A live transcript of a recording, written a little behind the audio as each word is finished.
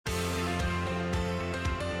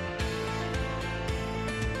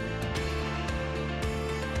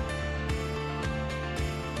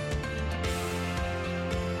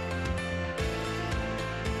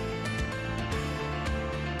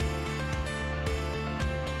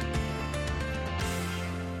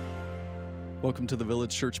Welcome to the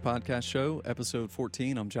Village Church Podcast Show, episode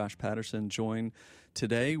 14. I'm Josh Patterson, joined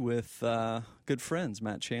today with good friends,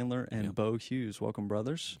 Matt Chandler and Bo Hughes. Welcome,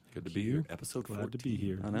 brothers. Good to be here. Episode 14. Glad to be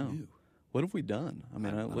here. I know. What have we done? I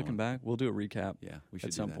mean, looking back, we'll do a recap we should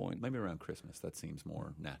at some do that. point. Maybe around Christmas. That seems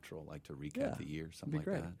more natural, like to recap the year, something like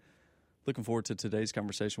great. that. Looking forward to today's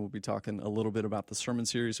conversation. We'll be talking a little bit about the sermon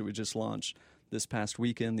series that we just launched this past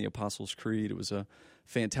weekend, the Apostles' Creed. It was a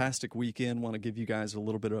fantastic weekend. Want to give you guys a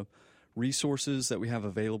little bit of resources that we have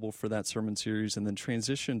available for that sermon series, and then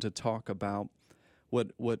transition to talk about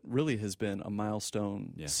what really has been a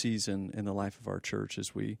milestone season in the life of our church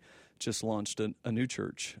as we just launched a new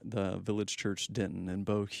church, the Village Church Denton. And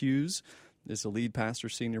Bo Hughes is the lead pastor,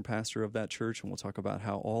 senior pastor of that church, and we'll talk about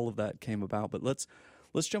how all of that came about. But let's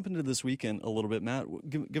jump into this weekend a little bit. Matt,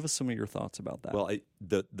 give us some of your thoughts about that. Well,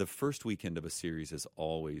 the first weekend of a series is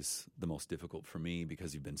always the most difficult for me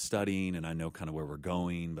because you've been studying and I know kind of where we're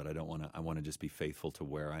going, but I want to just be faithful to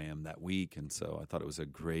where I am that week. And so I thought it was a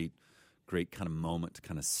great kind of moment to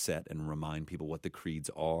kind of set and remind people what the creeds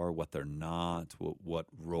are, what they're not, what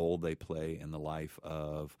role they play in the life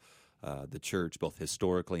of the church, both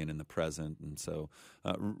historically and in the present. And so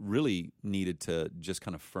really needed to just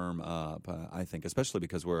kind of firm up, I think, especially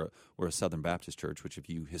because we're a Southern Baptist church, which if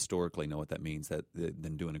you historically know what that means, that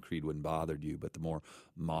then doing a creed wouldn't bother you. But the more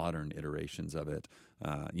modern iterations of it,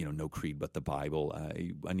 no creed but the Bible,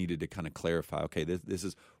 I needed to kind of clarify, okay, this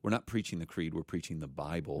is, we're not preaching the creed, we're preaching the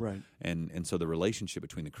Bible. Right. And so the relationship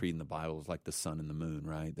between the creed and the Bible is like the sun and the moon,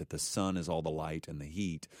 right? That the sun is all the light and the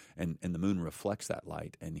heat, and the moon reflects that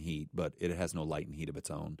light and heat, but it has no light and heat of its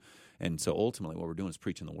own. And so ultimately what we're doing is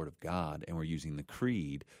preaching the Word of God, and we're using the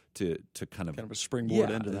creed to kind of a springboard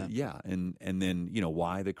into that. Yeah, and then,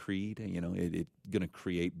 why the creed? It's going to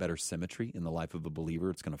create better symmetry in the life of a believer.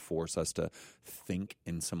 It's going to force us to think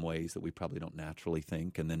in some ways that we probably don't naturally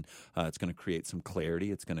think, and then it's going to create some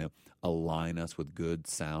clarity. It's going to align us with good,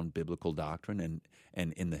 sound biblical doctrine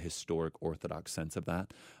and in the historic Orthodox sense of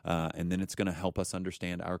that. And then it's going to help us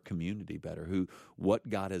understand our community better, what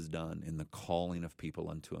God has done in the calling of people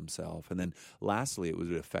unto Himself. And then lastly, it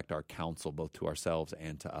would affect our counsel both to ourselves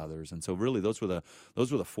and to others. And so really those were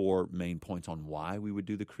the four main points on why we would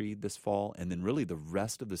do the creed this fall. And then really the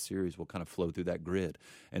rest of the series will kind of flow through that grid.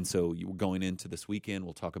 And so we're going into this weekend,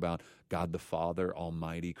 we'll talk about God the Father,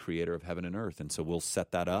 Almighty, Creator of heaven and earth. And so we'll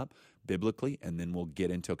set that up biblically, and then we'll get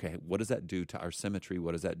into, okay, what does that do to our symmetry?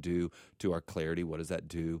 What does that do to our clarity? What does that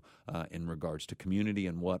do in regards to community?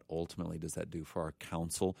 And what ultimately does that do for our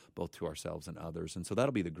counsel, both to ourselves and others? And so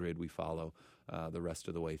that'll be the grid we follow the rest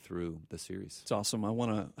of the way through the series. It's awesome. I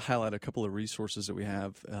want to highlight a couple of resources that we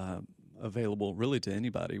have available really to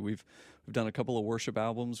anybody. We've done a couple of worship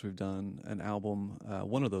albums. We've done an album,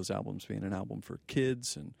 one of those albums being an album for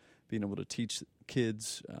kids and being able to teach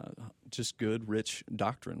kids just good, rich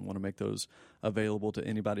doctrine. Want to make those available to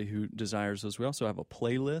anybody who desires those. We also have a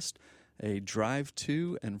playlist, a drive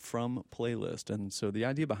to and from playlist. And so the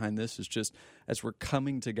idea behind this is just as we're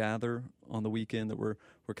coming to gather on the weekend, that we're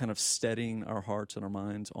kind of steadying our hearts and our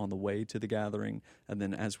minds on the way to the gathering. And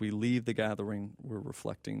then as we leave the gathering, we're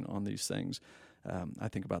reflecting on these things. I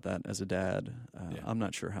think about that as a dad. I'm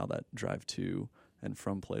not sure how that drive to and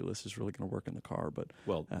from playlist is really going to work in the car. But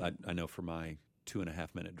I know for my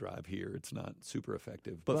 2.5-minute drive here, it's not super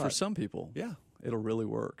effective. But for some people, it'll really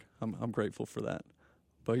work. I'm grateful for that.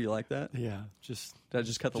 Bo, you like that? Yeah. Did I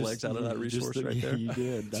just cut the legs out of that resource right there? You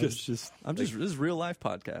did. This is real life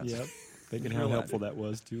podcast. Yep. Thinking how helpful that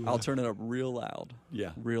was too. I'll turn it up real loud.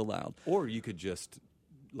 Yeah. Real loud. Or you could just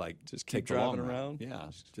keep driving around.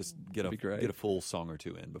 Yeah. Just get a full song or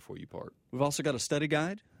two in before you part. We've also got a study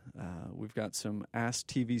guide. We've got some Ask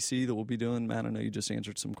TVC that we'll be doing. Matt, I know you just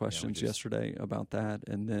answered some questions yesterday about that.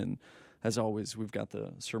 And then, as always, we've got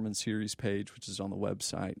the sermon series page, which is on the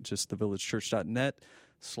website, just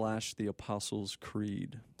thevillagechurch.net/The Apostles'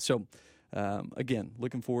 Creed. So, again,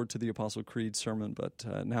 looking forward to the Apostle Creed sermon, but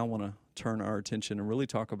now I want to turn our attention and really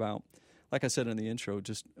talk about, like I said in the intro,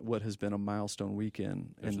 just what has been a milestone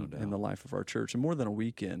weekend in the life of our church. And more than a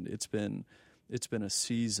weekend, it's been a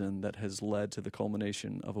season that has led to the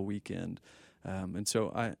culmination of a weekend. And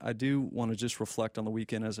so I do want to just reflect on the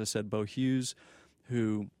weekend. As I said, Bo Hughes,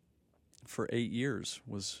 who for 8 years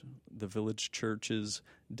was the Village Church's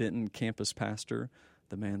Denton campus pastor,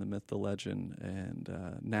 the man, the myth, the legend, and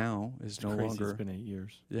now is no longer. It's been 8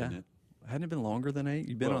 years. Yeah. Hadn't it been longer than 8?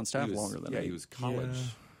 You've been on staff longer than 8. Yeah, he was college.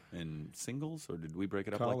 in singles, or did we break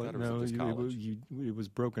it up College, like that, or was it just college? it was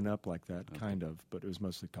broken up like that, kind of, but it was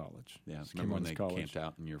mostly college. Yeah, Just remember when they college. camped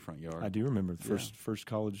out in your front yard? I do remember the first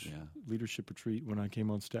college Yeah. leadership retreat when I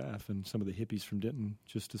came on staff, and some of the hippies from Denton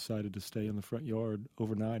just decided to stay in the front yard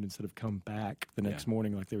overnight instead of come back the next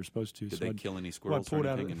morning like they were supposed to. Did So they kill any squirrels or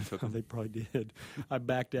anything and took them? They probably did. I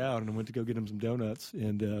backed out and went to go get them some donuts,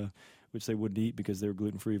 and which they wouldn't eat because they were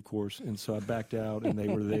gluten-free, of course. And so I backed out, and they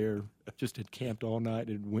were there, just had camped all night.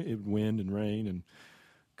 It wind and rain and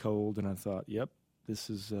cold, and I thought, yep, this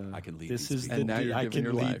is I can lead this these is people. And now the you're I giving can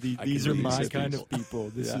your lead life. the- I these can are lead my these kind people. of people.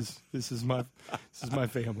 This is my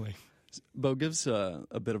family. Bo, give us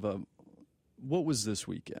a bit of what was this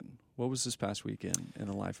weekend? What was this past weekend in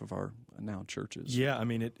the life of our now churches? Yeah, I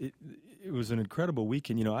mean, it was an incredible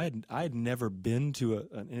weekend. You know, I had never been to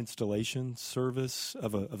an installation service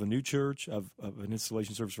of a new church, of an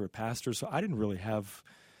installation service for a pastor, so I didn't really have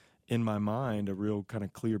in my mind a real kind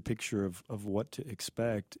of clear picture of what to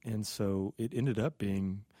expect, and so it ended up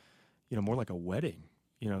being, you know, more like a wedding.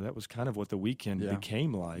 You know, that was kind of what the weekend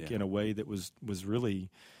became like, in a way that was really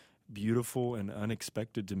beautiful and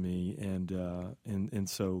unexpected to me, and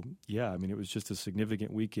so I mean, it was just a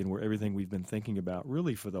significant weekend where everything we've been thinking about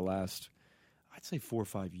really for the last, I'd say, 4 or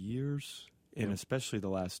 5 years, and especially the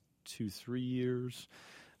last 2-3 years,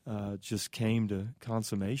 just came to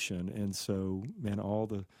consummation. And so, man, all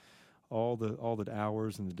the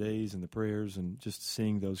hours and the days and the prayers and just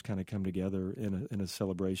seeing those kind of come together in a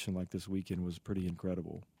celebration like this weekend was pretty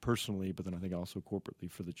incredible, personally, but then I think also corporately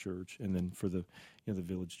for the church, and then for the the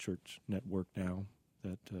Village Church network now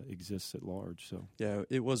that exists at large. So yeah,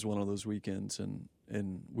 it was one of those weekends,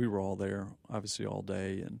 and we were all there, obviously, all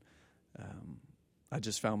day, and I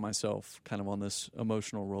just found myself kind of on this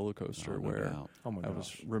emotional roller coaster where I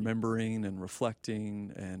was remembering and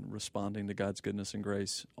reflecting and responding to God's goodness and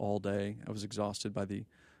grace all day. I was exhausted by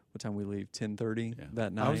what time we leave? 10:30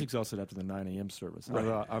 that night. I was exhausted after the 9 a.m. service.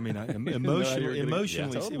 Right. I mean, emotionally,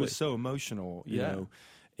 it was so emotional, you know,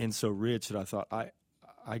 and so rich that I thought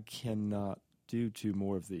I cannot do 2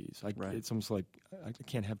 more of these. It's almost like I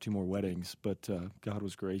can't have 2 more weddings. But God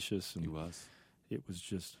was gracious, and He was. It was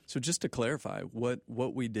just so. Just to clarify,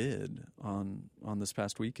 what we did on this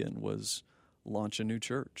past weekend was launch a new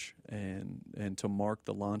church, and to mark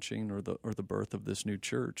the launching or the birth of this new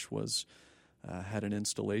church was had an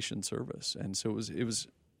installation service, and so it was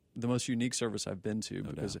the most unique service I've been to,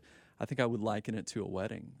 because I think I would liken it to a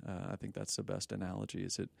wedding. I think that's the best analogy.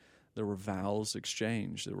 There were vows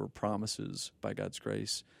exchanged, there were promises by God's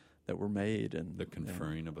grace that were made, and the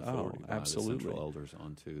conferring of authority by the central elders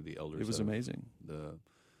onto the elders. It was amazing. The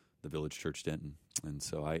Village Church Denton, and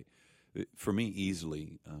so for me,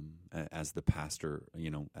 easily as the pastor,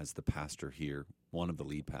 as the pastor here, one of the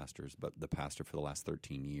lead pastors, but the pastor for the last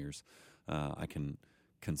 13 years, I can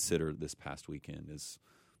consider this past weekend as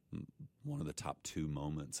one of the top 2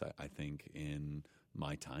 moments I think in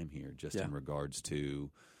my time here, just in regards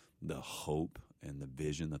to the hope and the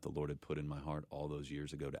vision that the Lord had put in my heart all those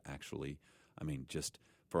years ago to actually, I mean, just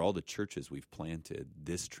for all the churches we've planted,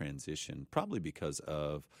 this transition, probably because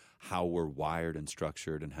of how we're wired and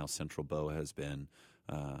structured and how central Bo has been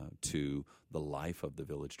to the life of the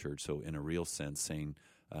Village Church. So in a real sense,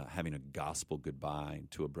 having a gospel goodbye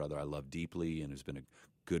to a brother I love deeply and who's been a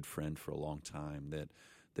good friend for a long time,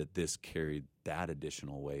 that this carried that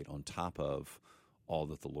additional weight on top of all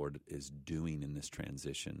that the Lord is doing in this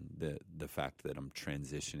transition, the fact that I'm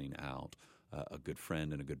transitioning out a good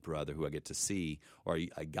friend and a good brother who I get to see, or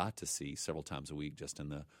I got to see several times a week, just in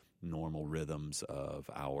the normal rhythms of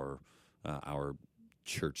our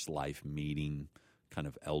church life meeting, kind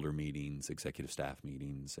of elder meetings, executive staff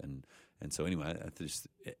meetings, and so anyway,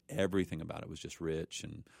 everything about it was just rich,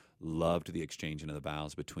 and loved the exchanging of the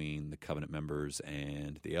vows between the covenant members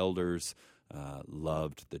and the elders.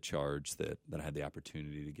 Loved the charge that I had the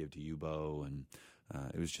opportunity to give to you, Bo, and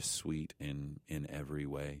it was just sweet in every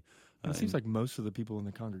way. It seems like most of the people in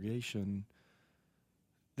the congregation,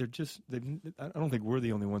 I don't think we're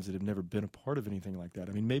the only ones that have never been a part of anything like that.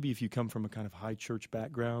 I mean, maybe if you come from a kind of high church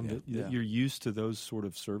background, that you're used to those sort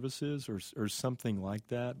of services or something like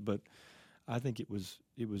that. But I think it was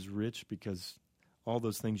rich because all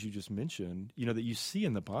those things you just mentioned, that you see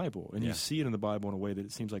in the Bible, and you see it in the Bible in a way that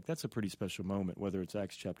it seems like that's a pretty special moment, whether it's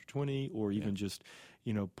Acts chapter 20 or even just,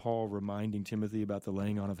 Paul reminding Timothy about the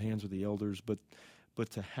laying on of hands with the elders, but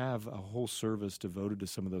to have a whole service devoted to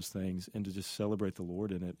some of those things and to just celebrate the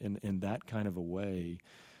Lord in it in that kind of a way,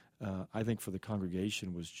 I think for the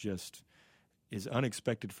congregation was just, is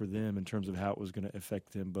unexpected for them in terms of how it was going to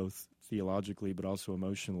affect them both theologically but also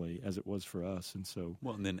emotionally as it was for us. And so,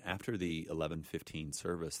 well, and then after the 11:15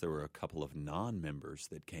 service, there were a couple of non-members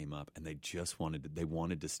that came up, and they just wanted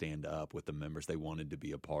to stand up with the members they wanted to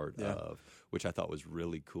be a part of, which I thought was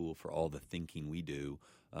really cool for all the thinking we do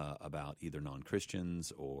about either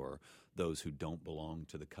non-Christians or those who don't belong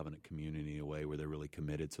to the covenant community in a way where they're really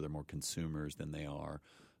committed, so they're more consumers than they are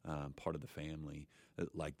part of the family.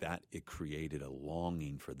 Like that, it created a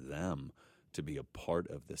longing for them to be a part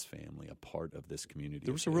of this family, a part of this community.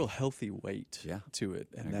 There was a real healthy weight to it,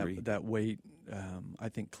 and that weight, I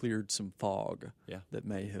think, cleared some fog that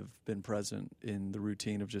may have been present in the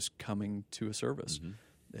routine of just coming to a service.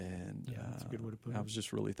 And that's a good way to put it. I was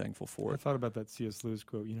just really thankful for it. I thought about that C.S. Lewis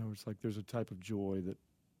quote. It's like there's a type of joy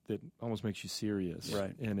that almost makes you serious,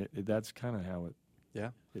 right? And that's kind of how it.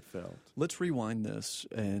 Yeah, it felt. Let's rewind this,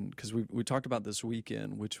 and because we talked about this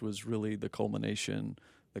weekend, which was really the culmination,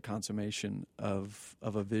 the consummation of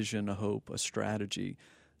a vision, a hope, a strategy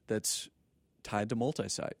that's tied to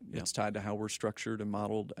multi-site. Yeah. It's tied to how we're structured and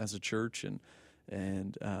modeled as a church,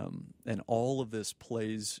 and all of this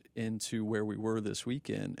plays into where we were this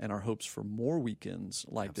weekend and our hopes for more weekends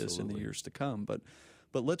like this in the years to come. But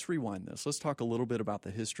let's rewind this. Let's talk a little bit about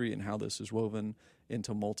the history and how this is woven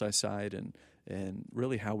into multi-site and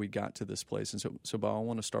really how we got to this place. And so Bob, I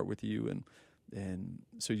want to start with you. And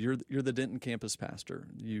so you're the Denton campus pastor.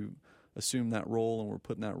 You assumed that role and were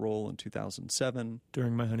put in that role in 2007.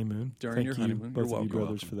 During my honeymoon. During your honeymoon. Both You're of you welcome.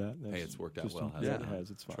 brothers for that. Hey, it's worked out well. It has.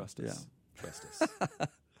 It's fine. Trust us. Trust us.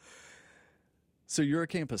 So you're a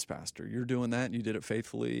campus pastor. You're doing that, and you did it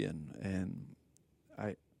faithfully. And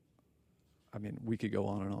I mean, we could go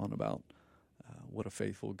on and on about what a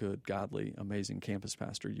faithful, good, godly, amazing campus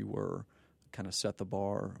pastor you were. Kind of set the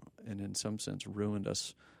bar, and in some sense ruined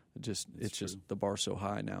us. It's just the bar so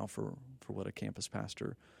high now for what a campus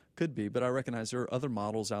pastor could be. But I recognize there are other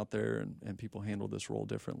models out there, and people handle this role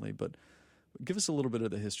differently. But give us a little bit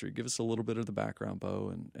of the history. Give us a little bit of the background,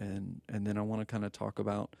 Bo, and then I want to kind of talk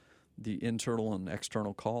about the internal and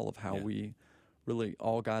external call of how we really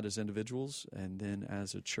all got as individuals and then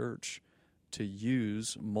as a church to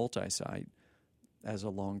use multi-site as a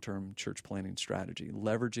long-term church planning strategy,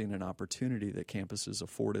 leveraging an opportunity that campuses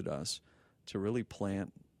afforded us to really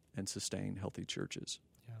plant and sustain healthy churches.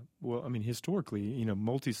 Yeah. Well, I mean, historically,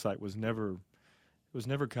 multi-site was never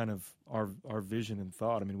kind of our vision and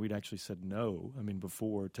thought. I mean, we'd actually said no,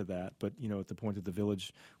 before to that. But, at the point that the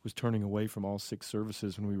Village was turning away from all 6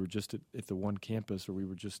 services when we were just at the one campus, or we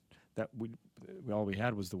were just all we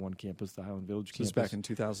had was the one campus, the Highland Village campus. This was back in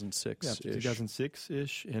 2006. Yeah,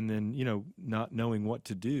 2006-ish. And then, not knowing what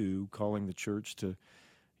to do, calling the church to,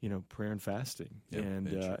 prayer and fasting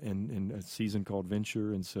and a season called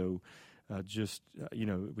Venture. And so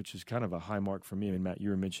which is kind of a high mark for me. I mean, Matt, you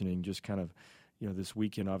were mentioning just kind of, this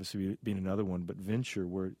weekend obviously being another one, but Venture,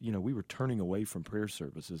 where, we were turning away from prayer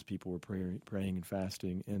services. People were praying and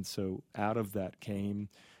fasting. And so out of that came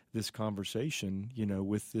this conversation,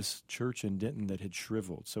 with this church in Denton that had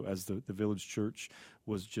shriveled. So as the Village Church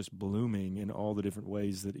was just blooming in all the different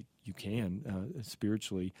ways that you can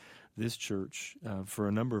spiritually, this church, for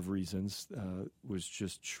a number of reasons, was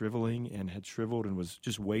just shriveling and had shriveled and was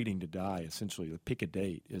just waiting to die, essentially. Pick a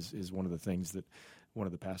date is one of the things that one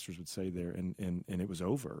of the pastors would say there, and it was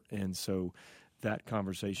over. And so that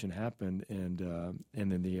conversation happened, and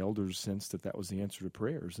then the elders sensed that was the answer to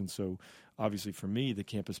prayers. And so obviously for me, the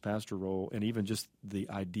campus pastor role, and even just the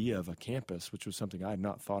idea of a campus, which was something I had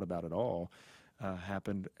not thought about at all,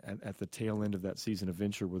 happened at the tail end of that season of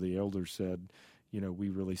Venture, where the elders said, we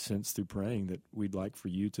really sensed through praying that we'd like for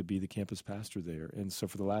you to be the campus pastor there. And so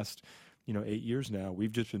for the last 8 years now,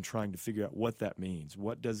 we've just been trying to figure out what that means.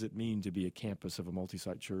 What does it mean to be a campus of a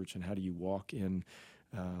multi-site church, and how do you walk in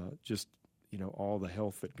all the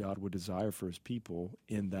health that God would desire for his people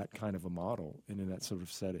in that kind of a model and in that sort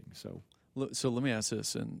of setting. So let me ask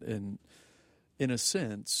this, and in a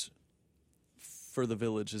sense, for the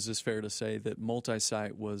Village, is this fair to say that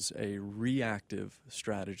multi-site was a reactive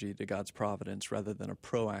strategy to God's providence rather than a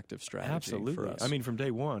proactive strategy? Absolutely. For us? I mean, from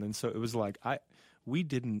day one. And so it was like we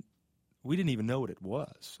didn't even know what it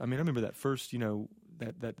was. I mean, I remember that first,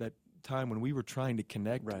 that time when we were trying to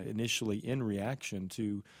connect initially in reaction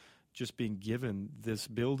to just being given this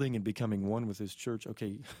building and becoming one with this church.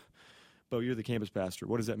 Okay, Bo, you're the campus pastor.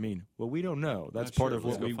 What does that mean? Well, we don't know. That's part of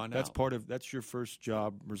what that's your first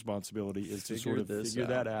job responsibility, is to sort of figure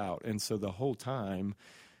that out. And so the whole time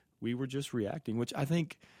we were just reacting, which I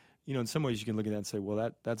think, in some ways you can look at that and say,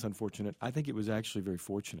 well, that's unfortunate. I think it was actually very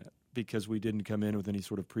fortunate, because we didn't come in with any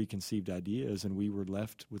sort of preconceived ideas, and we were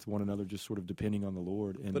left with one another just sort of depending on the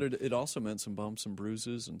Lord. And But it also meant some bumps and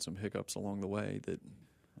bruises and some hiccups along the way that,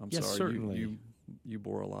 I'm Yes, sorry, certainly. you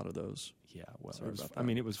bore a lot of those. yeah, well, Sorry it was, about I that.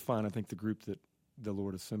 mean, it was fun. I think the group that the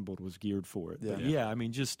Lord assembled was geared for it. Yeah. But I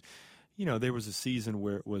mean, just, there was a season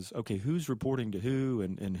where it was, okay, who's reporting to who,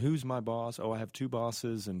 and who's my boss? Oh, I have two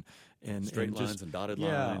bosses, and Straight and lines just, and dotted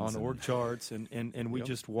yeah, lines. on org charts, and we Yep.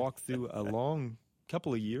 just walked through a long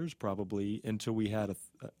couple of years probably until we had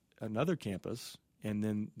another campus, and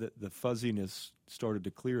then the fuzziness started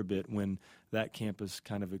to clear a bit when that campus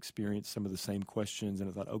kind of experienced some of the same questions, and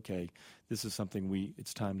I thought, okay, this is something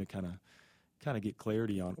it's time to kind of get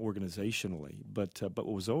clarity on organizationally. But what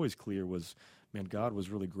was always clear was, man, God was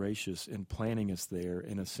really gracious in planning us there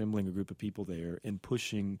and assembling a group of people there and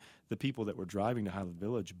pushing the people that were driving to Highland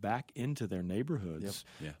Village back into their neighborhoods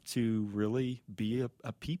Yep. to really be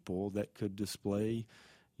a people that could display,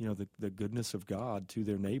 the goodness of God to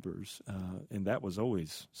their neighbors. And that was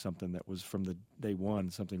always something that was from the day one,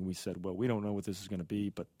 something we said, well, we don't know what this is going to be,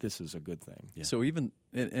 but this is a good thing. Yeah. So even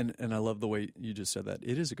and I love the way you just said that.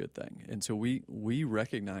 It is a good thing. And so we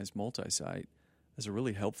recognize multi-site as a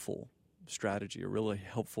really helpful strategy, a really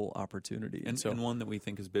helpful opportunity. And, so and one that we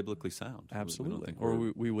think is biblically sound. We don't absolutely. think Or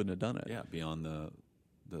we're- we wouldn't have done it. yeah, beyond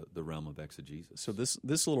the realm of exegesis. So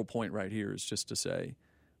this little point right here is just to say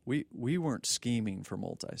we weren't scheming for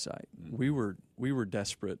multi-site. Mm. We were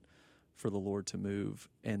desperate for the Lord to move,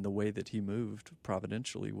 and the way that He moved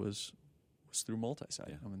providentially was through multi-site.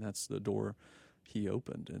 Yeah. I mean, that's the door He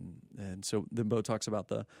opened, and so then Bo talks about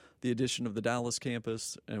the addition of the Dallas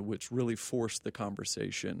campus, which really forced the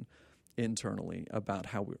conversation internally about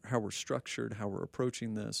how we're structured, how we're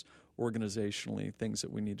approaching this organizationally, things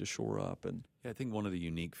that we need to shore up. And Yeah, I think one of the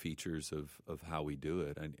unique features of how we do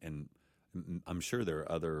it, and I'm sure there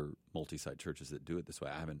are other multi-site churches that do it this way.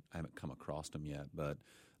 I haven't come across them yet, but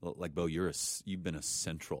like Bo, you've been a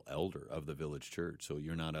central elder of the Village Church, so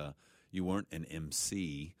you weren't an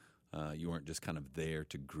MC. You weren't just kind of there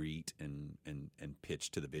to greet and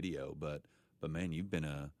pitch to the video, but man, you've been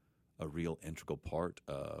a real integral part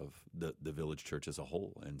of the Village Church as a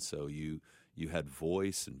whole, and so you had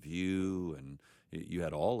voice and view, and you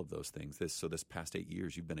had all of those things. This past 8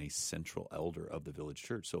 years, you've been a central elder of the Village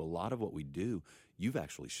Church. So a lot of what we do, you've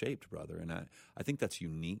actually shaped, brother, and I think that's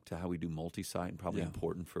unique to how we do multi-site, and probably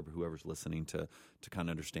important for whoever's listening to kind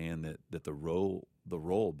of understand that the role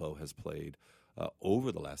Bo has played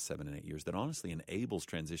over the last 7 and 8 years that honestly enables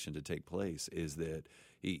transition to take place is that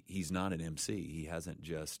he's not an MC. He hasn't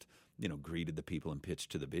just greeted the people and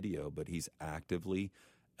pitched to the video, but he's actively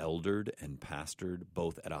eldered and pastored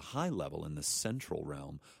both at a high level in the central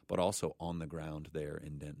realm, but also on the ground there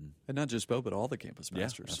in Denton. And not just Bo, but all the campus Yeah,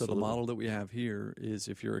 pastors. So the absolutely. model that we have here is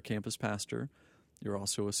if you're a campus pastor, you're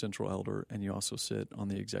also a central elder, and you also sit on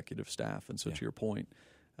the executive staff. And so Yeah. to your point,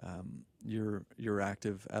 you're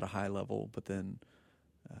active at a high level, but then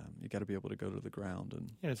you got to be able to go to the ground.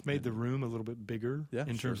 And It's made the room a little bit bigger Yeah,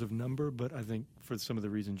 in terms sure. of number, but I think for some of the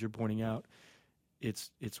reasons you're pointing out,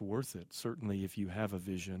 it's worth it, certainly if you have a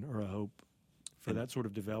vision or a hope for And- that sort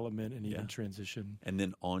of development and even Yeah. transition. And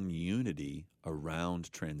then on unity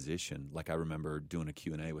around transition, like I remember doing a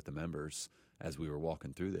Q&A with the members as we were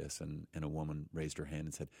walking through this, and a woman raised her hand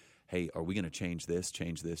and said, hey, are we going to change this,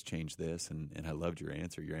 change this, change this? And I loved your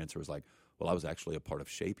answer. Your answer was like, well, I was actually a part of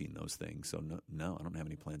shaping those things. So no, I don't have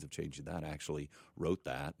any plans of changing that. I actually wrote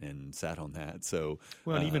that and sat on that. So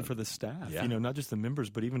Well, and even for the staff, yeah. not just the members,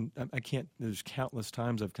 but even there's countless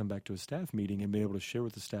times I've come back to a staff meeting and been able to share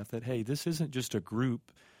with the staff that, hey, this isn't just a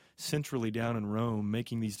group centrally down in Rome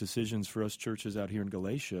making these decisions for us churches out here in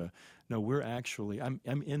Galatia. No, we're actually, I'm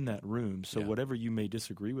in that room. So Yeah. whatever you may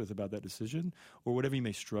disagree with about that decision, or whatever you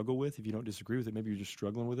may struggle with, if you don't disagree with it, maybe you're just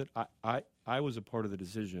struggling with it. I was a part of the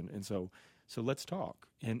decision. And so let's talk.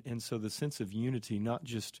 And so the sense of unity, not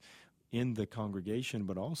just in the congregation,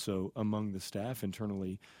 but also among the staff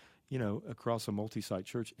internally, across a multi-site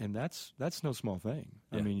church. And that's no small thing.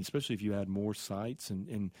 Yeah. I mean, especially if you add more sites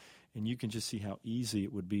and you can just see how easy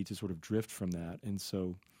it would be to sort of drift from that. And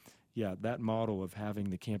so, that model of having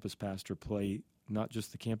the campus pastor play not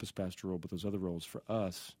just the campus pastor role, but those other roles for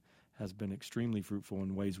us has been extremely fruitful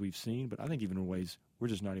in ways we've seen, but I think even in ways we're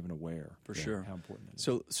just not even aware For sure. how important it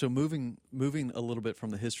is. So moving a little bit from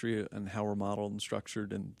the history and how we're modeled and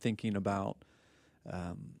structured, and thinking about,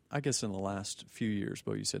 I guess in the last few years,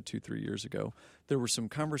 Bo, you said 2-3 years ago, there were some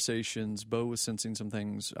conversations. Bo was sensing some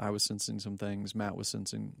things, I was sensing some things, Matt was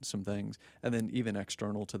sensing some things, and then even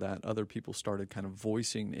external to that, other people started kind of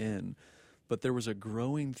voicing in. But there was a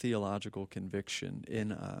growing theological conviction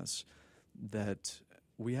in us that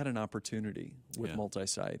we had an opportunity with Yeah.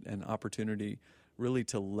 multi-site, an opportunity really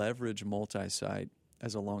to leverage multi-site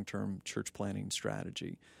as a long-term church planning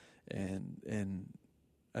strategy. And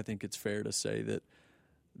I think it's fair to say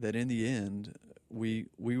that in the end, we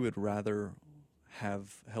would rather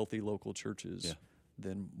have healthy local churches Yeah.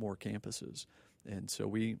 than more campuses. And so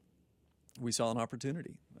we saw an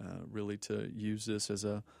opportunity really to use this as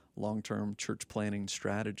a long-term church planning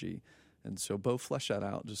strategy. And so Bo, flesh that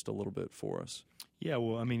out just a little bit for us. Yeah,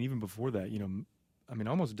 well, I mean, even before that,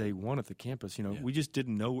 almost day one at the campus, Yeah. we just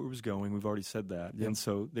didn't know where it was going. We've already said that. Yep. And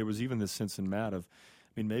so there was even this sense in Matt of,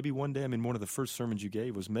 maybe one day, one of the first sermons you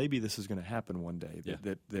gave was maybe this is going to happen one day,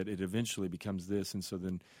 that it eventually becomes this. And so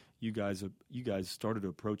then you guys started to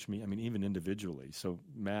approach me, even individually. So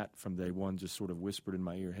Matt from day one just sort of whispered in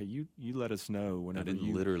my ear, hey, you let us know I whenever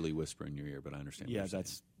didn't literally whisper in your ear, but I understand. Yeah, what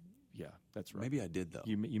you're that's right. Maybe I did, though.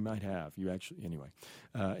 You might have. You actually, anyway.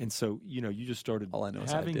 And so, you just started All I know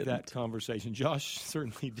is I having that didn't. conversation. Josh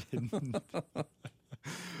certainly didn't.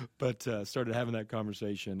 But started having that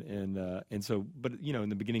conversation. And so, but, in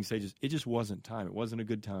the beginning stages, it just wasn't time. It wasn't a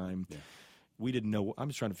good time. Yeah. We didn't know. I'm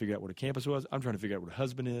just trying to figure out what a campus was. I'm trying to figure out what a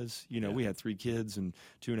husband is. We had 3 kids in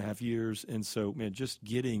 2.5 years. And so, just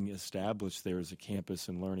getting established there as a campus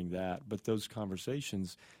and learning that. But those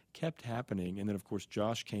conversations kept happening. And then, of course,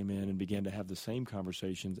 Josh came in and began to have the same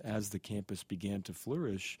conversations as the campus began to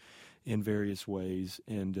flourish in various ways.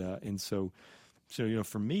 And so,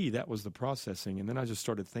 for me, that was the processing. And then I just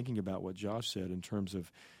started thinking about what Josh said in terms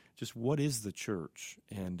of just what is the church,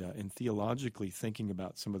 and theologically thinking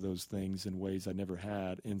about some of those things in ways I never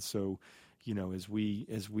had. And so, as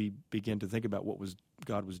we began to think about what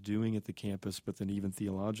God was doing at the campus, but then even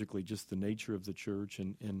theologically, just the nature of the church,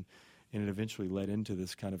 and it eventually led into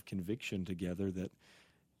this kind of conviction together that,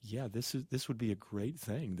 this would be a great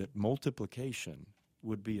thing, that multiplication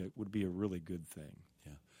would be a really good thing.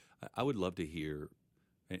 Yeah. I would love to hear,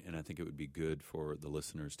 and I think it would be good for the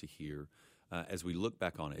listeners to hear, as we look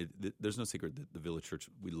back on it, there's no secret that the Village Church,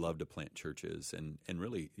 we love to plant churches. And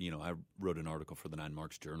really, I wrote an article for the 9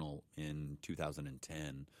 Marks Journal in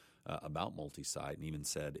 2010 about multi-site, and even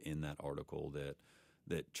said in that article that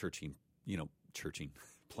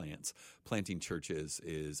planting churches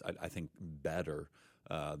is, I think, better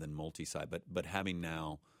than multi-site. But having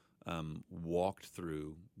now walked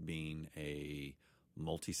through being a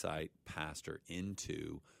multi-site pastor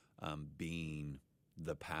into being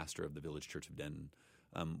the pastor of the Village Church of Denton,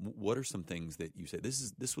 what are some things that you say,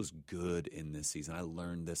 this was good in this season? I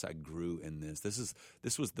learned this. I grew in this.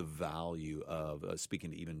 This was the value of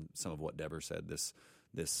speaking to even some of what Deborah said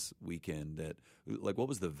this weekend. That what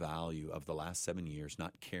was the value of the last 7 years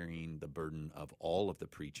not carrying the burden of all of the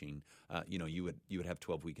preaching? You would have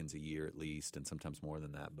 12 weekends a year at least, and sometimes more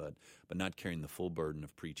than that, but not carrying the full burden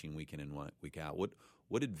of preaching week in and week out.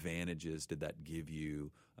 What advantages did that give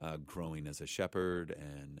you growing as a shepherd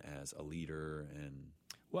and as a leader? And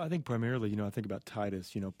well, I think primarily, I think about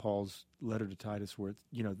Titus, Paul's letter to Titus, where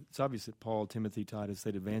it's obvious that Paul, Timothy, Titus,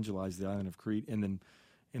 they'd evangelized the island of Crete, and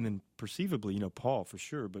then perceivably, Paul for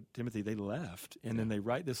sure, but Timothy, they left, and then they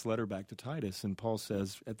write this letter back to Titus, and Paul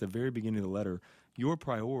says at the very beginning of the letter, your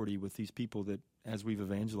priority with these people that, as we've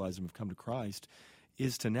evangelized them, have come to Christ,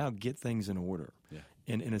 is to now get things in order. Yeah.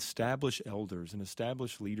 And establish elders and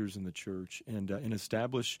establish leaders in the church, and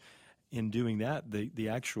establish, in doing that, the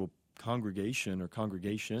actual congregation or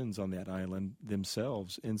congregations on that island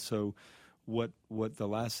themselves. And so what the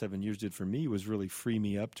last 7 years did for me was really free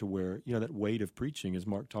me up to where, that weight of preaching, as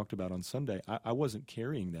Mark talked about on Sunday, I wasn't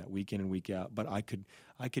carrying that week in and week out, but I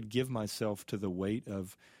could give myself to the weight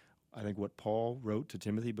of, I think, what Paul wrote to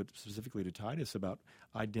Timothy, but specifically to Titus, about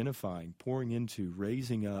identifying, pouring into,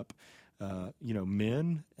 raising up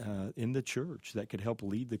men in the church that could help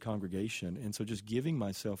lead the congregation. And so just giving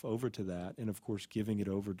myself over to that, and of course giving it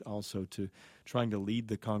over also to trying to lead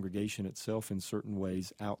the congregation itself in certain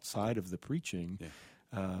ways outside of the preaching,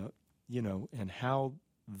 and how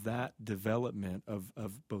that development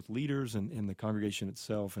of both leaders and the congregation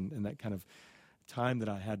itself, and that kind of time that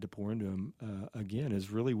I had to pour into them, again,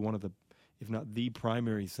 is really one of the, if not the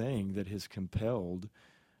primary thing that has compelled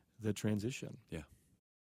the transition. Yeah.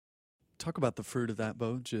 Talk about the fruit of that,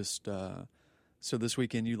 Bo. Just so this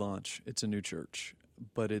weekend you launch. It's a new church,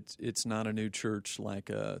 but it's not a new church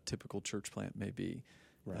like a typical church plant may be.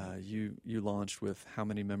 Right. You launched with how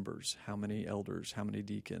many members, how many elders, how many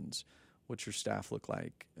deacons? What's your staff look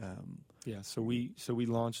like? So we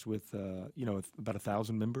launched with about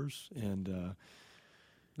 1,000 members, and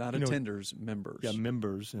not attenders, members. Yeah,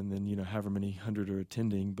 members, and then however many hundred are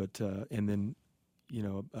attending, but and then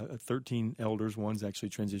 13 elders. One's actually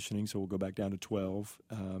transitioning, so we'll go back down to 12,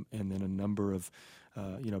 and then a number of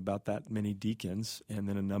about that many deacons, and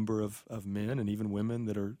then a number of men and even women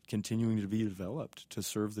that are continuing to be developed to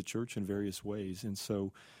serve the church in various ways. And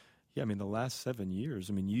so, the last 7 years,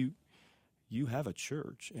 you have a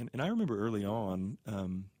church. And I remember early on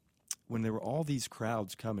when there were all these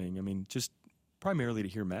crowds coming, just primarily to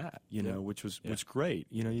hear Matt, which was great.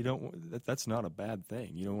 That's not a bad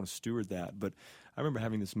thing. You don't want to steward that. But I remember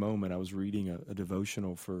having this moment. I was reading a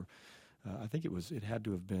devotional for, I think it had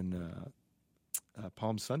to have been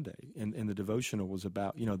Palm Sunday, and the devotional was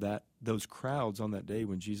about those crowds on that day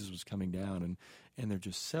when Jesus was coming down, and they're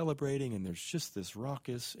just celebrating, and there's just this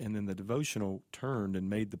raucous. And then the devotional turned and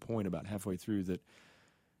made the point about halfway through that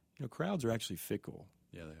crowds are actually fickle.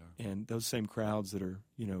 Yeah, they are. And those same crowds that are,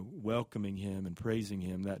 welcoming him and praising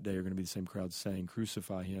him that day are going to be the same crowds saying,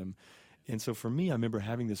 "Crucify him." And so for me, I remember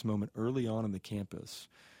having this moment early on in the campus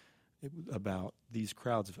about these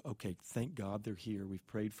crowds of, okay, thank God they're here. We've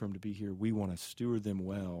prayed for them to be here. We want to steward them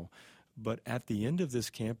well. But at the end of this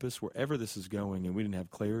campus, wherever this is going, and we didn't have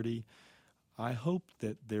clarity, I hope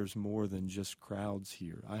that there's more than just crowds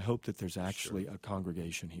here. I hope that there's actually a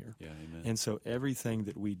congregation here. Yeah, amen. And so everything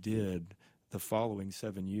that we did the following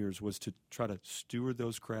 7 years was to try to steward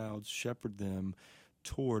those crowds, shepherd them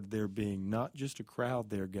toward there being not just a crowd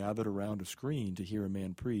there gathered around a screen to hear a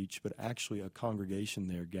man preach, but actually a congregation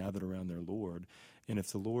there gathered around their Lord. And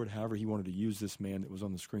if the Lord, however he wanted to use this man that was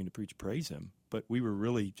on the screen to preach, praise him. But we were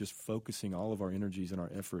really just focusing all of our energies and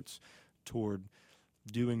our efforts toward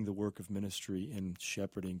doing the work of ministry and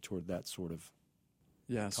shepherding toward that sort of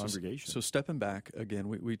congregation. So stepping back again,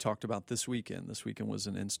 we talked about this weekend. This weekend was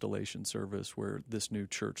an installation service where this new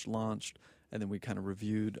church launched, and then we kind of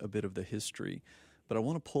reviewed a bit of the history. But I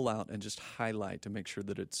want to pull out and just highlight to make sure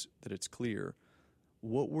that it's clear.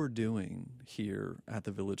 What we're doing here at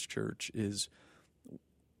the Village Church is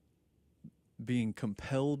being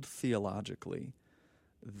compelled theologically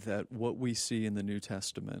that what we see in the New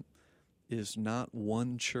Testament is not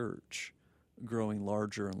one church growing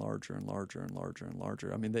larger and larger and larger and larger and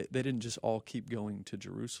larger. They didn't just all keep going to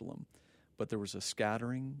Jerusalem, but there was a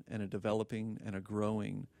scattering and a developing and a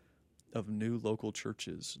growing of new local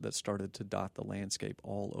churches that started to dot the landscape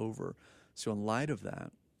all over. So in light of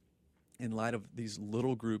that, in light of these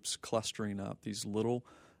little groups clustering up, these little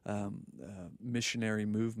missionary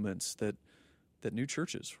movements, that new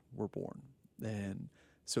churches were born. And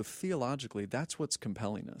so theologically, that's what's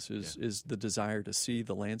compelling us, is the desire to see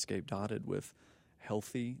the landscape dotted with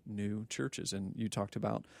healthy new churches. And you talked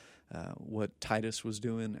about what Titus was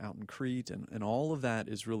doing out in Crete, and all of that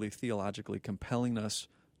is really theologically compelling us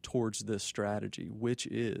towards this strategy, which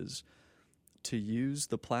is to use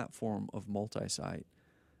the platform of multi-site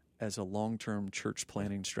as a long-term church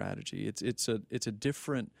planning strategy. It's a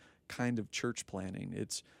different kind of church planning.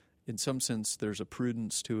 It's, in some sense, there's a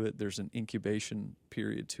prudence to it. There's an incubation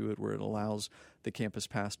period to it where it allows the campus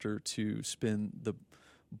pastor to spend the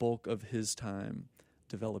bulk of his time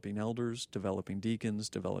developing elders, developing deacons,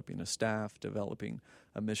 developing a staff, developing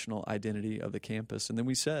a missional identity of the campus. And then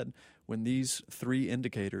we said, when these three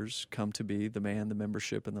indicators come to be, the man, the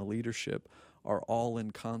membership, and the leadership, are all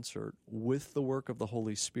in concert with the work of the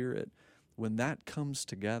Holy Spirit, when that comes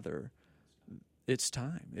together, it's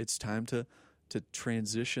time. It's time to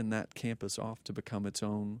transition that campus off to become its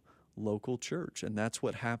own local church. And that's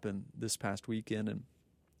what happened this past weekend. And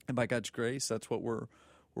by God's grace, that's what we're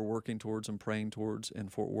working towards and praying towards in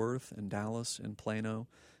Fort Worth, in Dallas, in Plano,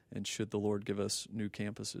 and should the Lord give us new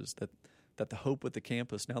campuses, that the hope with the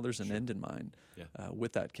campus, now there's an end in mind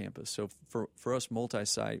with that campus. So for us,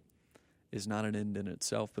 multi-site is not an end in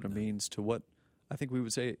itself, but a means to what I think we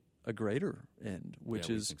would say a greater end, which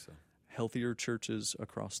is healthier churches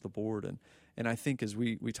across the board. And I think as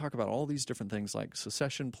we talk about all these different things like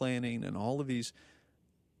succession planning and all of these,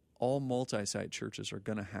 all multi-site churches are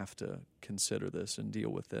going to have to consider this and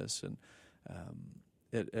deal with this, and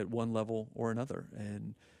at one level or another.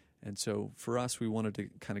 And so for us, we wanted to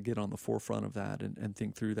kind of get on the forefront of that and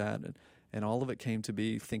think through that. And all of it came to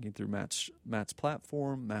be thinking through Matt's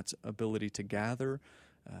platform, Matt's ability to gather,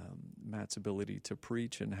 Matt's ability to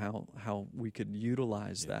preach, and how we could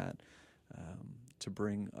utilize that to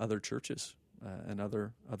bring other churches and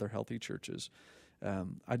other healthy churches.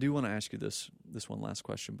 I do want to ask you this one last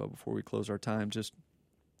question, but before we close our time, just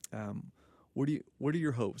what are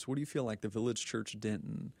your hopes? What do you feel like the Village Church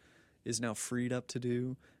Denton is now freed up to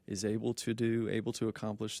do, is able to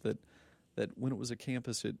accomplish, that when it was a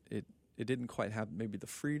campus, it didn't quite have maybe the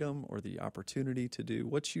freedom or the opportunity to do?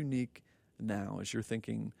 What's unique now as you're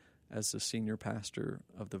thinking as the senior pastor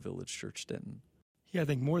of the Village Church Denton? Yeah, I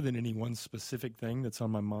think more than any one specific thing that's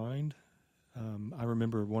on my mind, I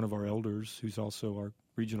remember one of our elders, who's also our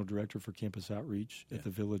regional director for campus outreach at the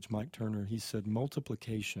Village, Mike Turner. He said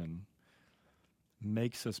multiplication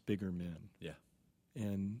makes us bigger men. Yeah.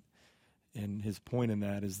 And his point in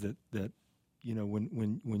that is that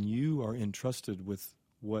when you are entrusted with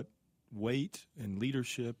what weight and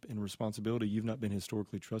leadership and responsibility you've not been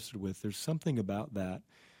historically trusted with, there's something about that,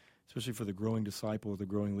 especially for the growing disciple or the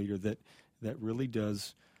growing leader, that really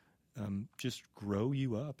does just grow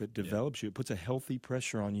you up. It develops you. It puts a healthy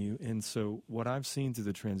pressure on you. And so what I've seen through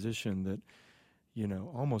the transition that,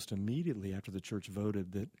 almost immediately after the church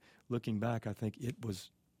voted, that looking back, I think it was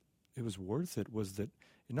worth it, was that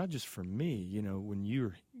not just for me, when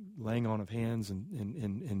you're laying on of hands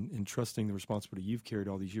and trusting the responsibility you've carried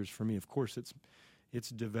all these years, for me, of course, it's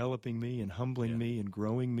developing me and humbling me and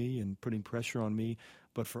growing me and putting pressure on me.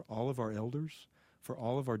 But for all of our elders, for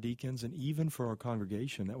all of our deacons, and even for our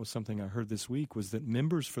congregation, that was something I heard this week, was that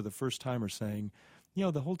members for the first time are saying,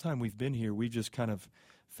 the whole time we've been here, we've just kind of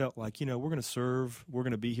felt like, we're going to serve, we're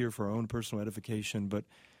going to be here for our own personal edification, but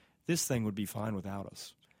this thing would be fine without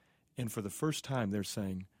us. And for the first time, they're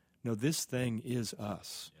saying, no, this thing is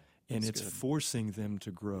us, and it's forcing them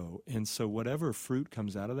to grow. And so whatever fruit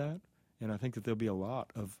comes out of that, and I think that there'll be a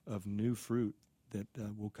lot of new fruit that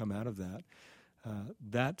will come out of that,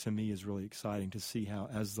 that to me is really exciting to see how,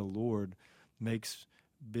 as the Lord makes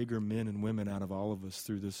bigger men and women out of all of us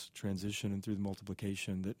through this transition and through the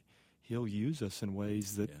multiplication, that He'll use us in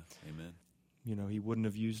ways that, Amen. He wouldn't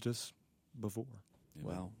have used us before.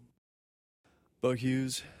 Amen. Wow. Bo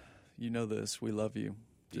Hughes, you know this. We love you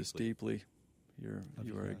just deeply. You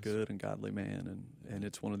are a good and godly man, and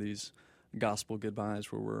it's one of these gospel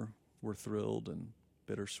goodbyes where we're thrilled and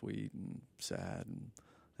bittersweet and sad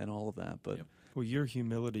and all of that. But well, your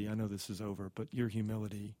humility, I know this is over, but your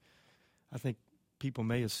humility, I think people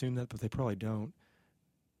may assume that, but they probably don't.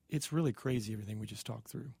 It's really crazy, everything we just talked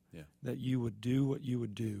through. Yeah. That you would do what you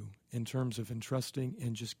would do in terms of entrusting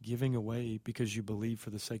and just giving away because you believe for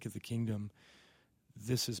the sake of the kingdom,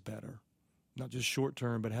 this is better. Not just short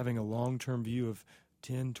term, but having a long-term view of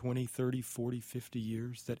 10, 20, 30, 40, 50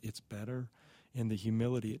 years, that it's better. And the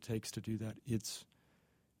humility it takes to do that, it's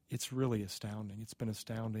really astounding. It's been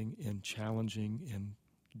astounding and challenging and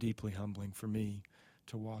deeply humbling for me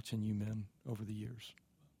to watch in you men over the years.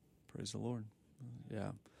 Praise the Lord.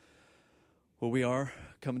 Yeah. Well, we are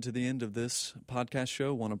coming to the end of this podcast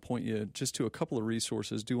show. Want to point you just to a couple of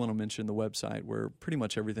resources. Do want to mention the website where pretty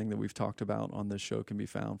much everything that we've talked about on this show can be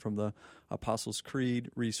found, from the Apostles'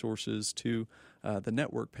 Creed resources to the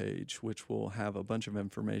network page, which will have a bunch of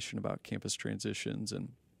information about campus transitions and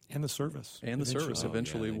the service. And the service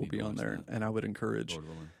eventually will be on there. That. And I would encourage Lord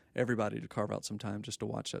willing, everybody to carve out some time just to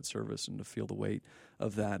watch that service and to feel the weight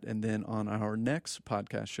of that. And then on our next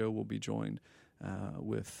podcast show, we'll be joined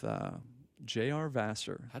with J.R.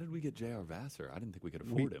 Vassar. How did we get J.R. Vassar? I didn't think we could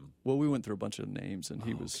afford him. Well, we went through a bunch of names, and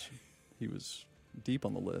he was deep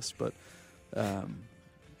on the list. But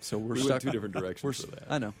so we're stuck. Went two different directions for that.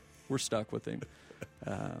 I know. We're stuck with him.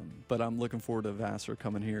 But I'm looking forward to Vassar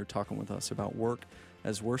coming here, talking with us about work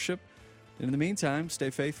as worship. And in the meantime, stay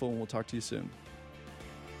faithful, and we'll talk to you soon.